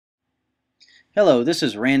Hello, this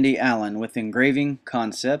is Randy Allen with Engraving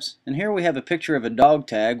Concepts, and here we have a picture of a dog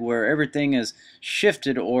tag where everything is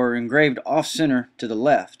shifted or engraved off-center to the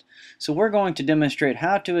left. So we're going to demonstrate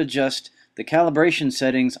how to adjust the calibration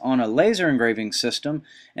settings on a laser engraving system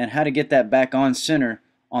and how to get that back on center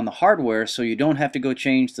on the hardware so you don't have to go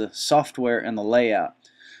change the software and the layout.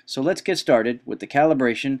 So let's get started with the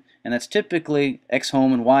calibration, and that's typically X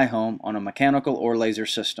home and Y home on a mechanical or laser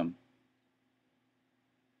system.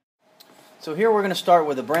 So here we're going to start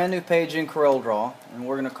with a brand new page in CorelDRAW, and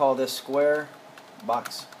we're going to call this square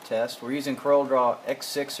box test. We're using CorelDRAW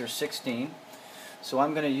X6 or 16. So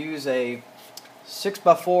I'm going to use a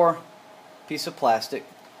 6x4 piece of plastic,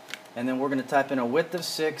 and then we're going to type in a width of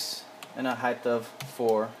 6 and a height of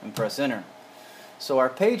 4 and press enter. So our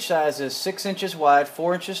page size is 6 inches wide,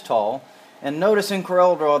 4 inches tall, and notice in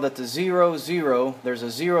CorelDRAW that the 0, 0, there's a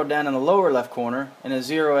 0 down in the lower left corner and a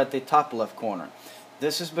 0 at the top left corner.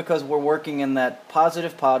 This is because we're working in that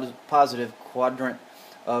positive quadrant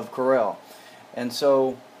of Corel. And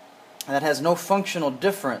so that has no functional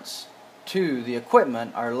difference to the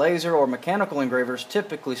equipment. Our laser or mechanical engravers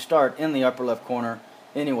typically start in the upper left corner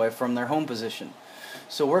anyway from their home position.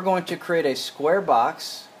 So we're going to create a square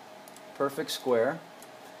box, perfect square,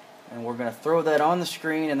 and we're going to throw that on the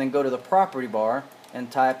screen and then go to the property bar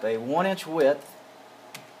and type a 1-inch width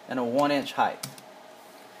and a 1-inch height.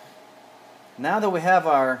 Now that we have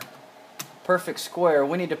our perfect square,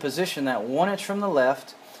 we need to position that 1 inch from the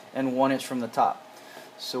left and 1 inch from the top.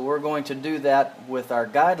 So we're going to do that with our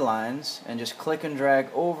guidelines and just click and drag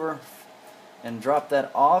over and drop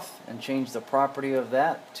that off and change the property of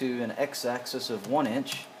that to an x-axis of 1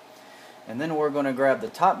 inch. And then we're going to grab the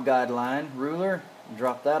top guideline ruler,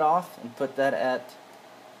 drop that off and put that at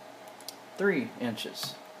 3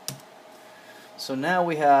 inches. So now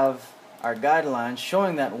we have our guidelines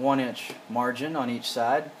showing that 1-inch margin on each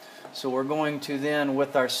side. So we're going to then,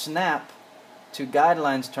 with our snap to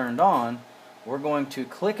guidelines turned on, we're going to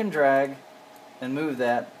click and drag and move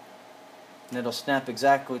that, and it'll snap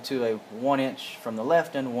exactly to a 1 inch from the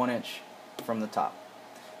left and 1 inch from the top.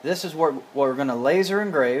 This is what we're going to laser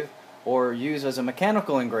engrave or use as a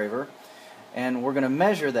mechanical engraver, and we're going to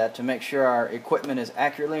measure that to make sure our equipment is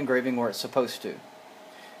accurately engraving where it's supposed to.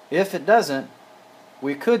 If it doesn't,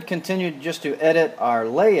 we could continue just to edit our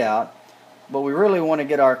layout, but we really want to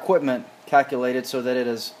get our equipment calculated so that it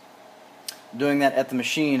is doing that at the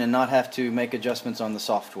machine and not have to make adjustments on the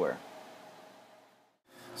software.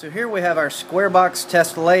 So here we have our square box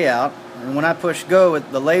test layout, and when I push go,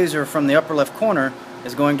 the laser from the upper left corner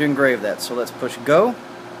is going to engrave that. So let's push go.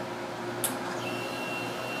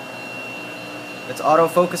 It's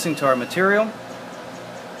auto-focusing to our material.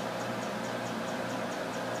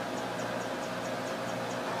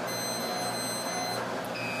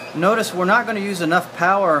 Notice we're not going to use enough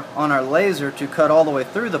power on our laser to cut all the way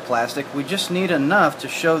through the plastic. We just need enough to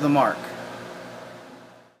show the mark.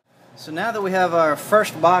 So now that we have our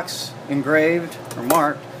first box engraved or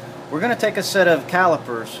marked, we're going to take a set of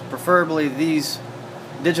calipers, preferably these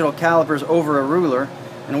digital calipers over a ruler,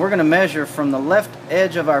 and we're going to measure from the left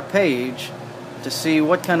edge of our page to see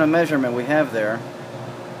what kind of measurement we have there.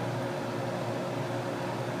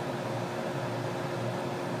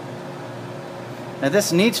 Now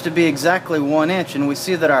this needs to be exactly 1 inch, and we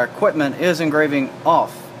see that our equipment is engraving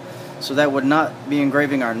off. So that would not be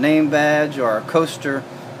engraving our name badge or our coaster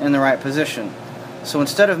in the right position. So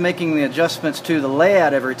instead of making the adjustments to the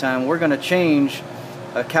layout every time, we're going to change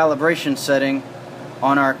a calibration setting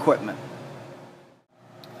on our equipment.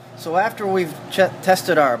 So after we've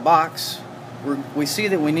tested our box, we see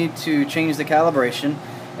that we need to change the calibration.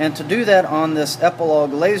 And to do that on this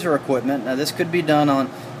Epilog laser equipment, now this could be done on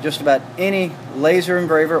just about any laser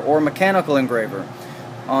engraver or mechanical engraver.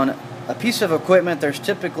 On a piece of equipment there's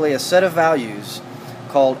typically a set of values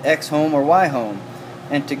called X home or Y home,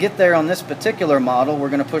 and to get there on this particular model we're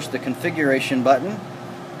going to push the configuration button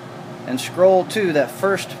and scroll to that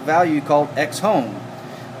first value called X home.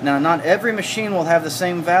 Now not every machine will have the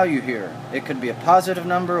same value here. It could be a positive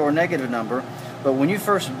number or negative number, but when you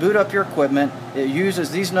first boot up your equipment it uses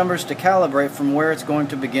these numbers to calibrate from where it's going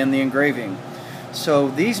to begin the engraving. So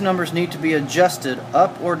these numbers need to be adjusted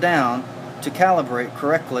up or down to calibrate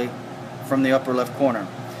correctly from the upper left corner.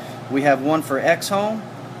 We have one for X home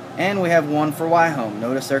and we have one for Y home.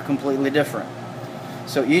 Notice they're completely different.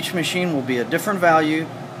 So each machine will be a different value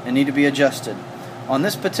and need to be adjusted. On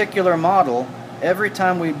this particular model, every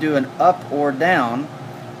time we do an up or down,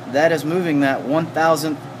 that is moving that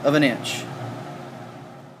 1/1000th of an inch.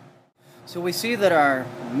 So we see that our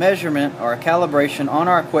measurement or our calibration on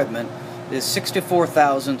our equipment is 64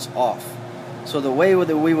 thousandths off. So the way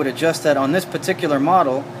that we would adjust that on this particular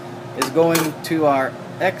model is going to our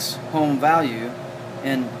X home value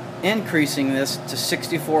and increasing this to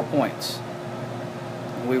 64 points.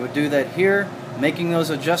 We would do that here, making those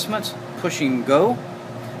adjustments, pushing go,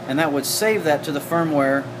 and that would save that to the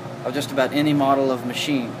firmware of just about any model of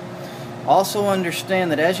machine. Also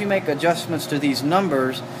understand that as you make adjustments to these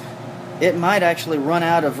numbers, it might actually run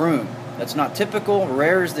out of room. That's not typical,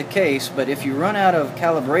 rare is the case, but if you run out of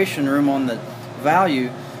calibration room on the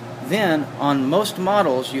value, then on most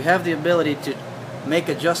models you have the ability to make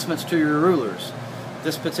adjustments to your rulers.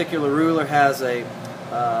 This particular ruler has a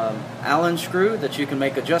Allen screw that you can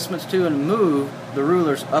make adjustments to and move the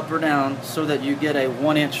rulers up or down so that you get a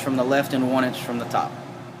 1 inch from the left and 1 inch from the top.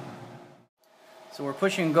 So we're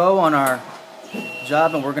pushing go on our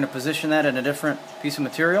job, and we're going to position that in a different piece of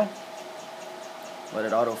material. Let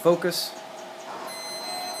it autofocus.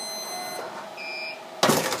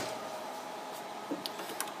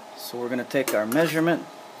 So we're going to take our measurement,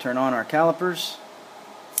 turn on our calipers.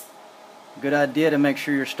 Good idea to make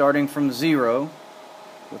sure you're starting from 0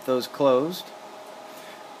 with those closed,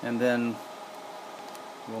 and then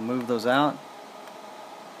we'll move those out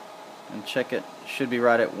and check it. Should be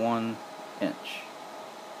right at 1 inch.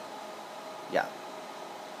 Yeah.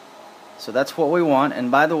 So that's what we want. And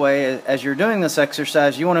by the way, as you're doing this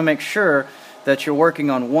exercise, you want to make sure that you're working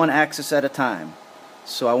on one axis at a time.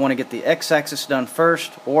 So I want to get the x-axis done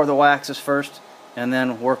first, or the y-axis first, and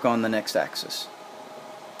then work on the next axis.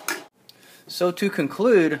 So to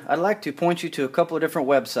conclude, I'd like to point you to a couple of different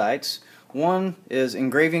websites. One is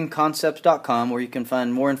engravingconcepts.com, where you can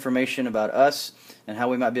find more information about us and how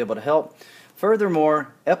we might be able to help.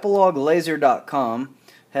 Furthermore, epiloglaser.com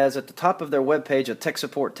has at the top of their webpage a tech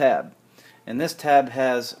support tab. And this tab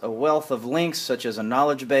has a wealth of links such as a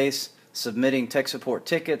knowledge base, submitting tech support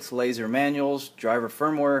tickets, laser manuals, driver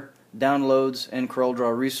firmware, downloads, and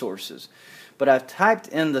CorelDRAW resources. But I've typed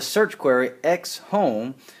in the search query X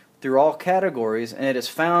Home through all categories, and it has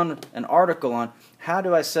found an article on how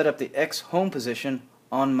do I set up the X home position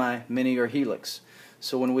on my Mini or Helix.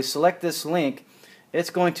 So when we select this link, it's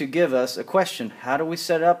going to give us a question: how do we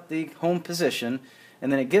set up the home position?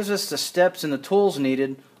 And then it gives us the steps and the tools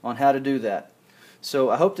needed on how to do that. So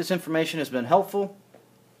I hope this information has been helpful.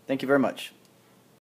 Thank you very much.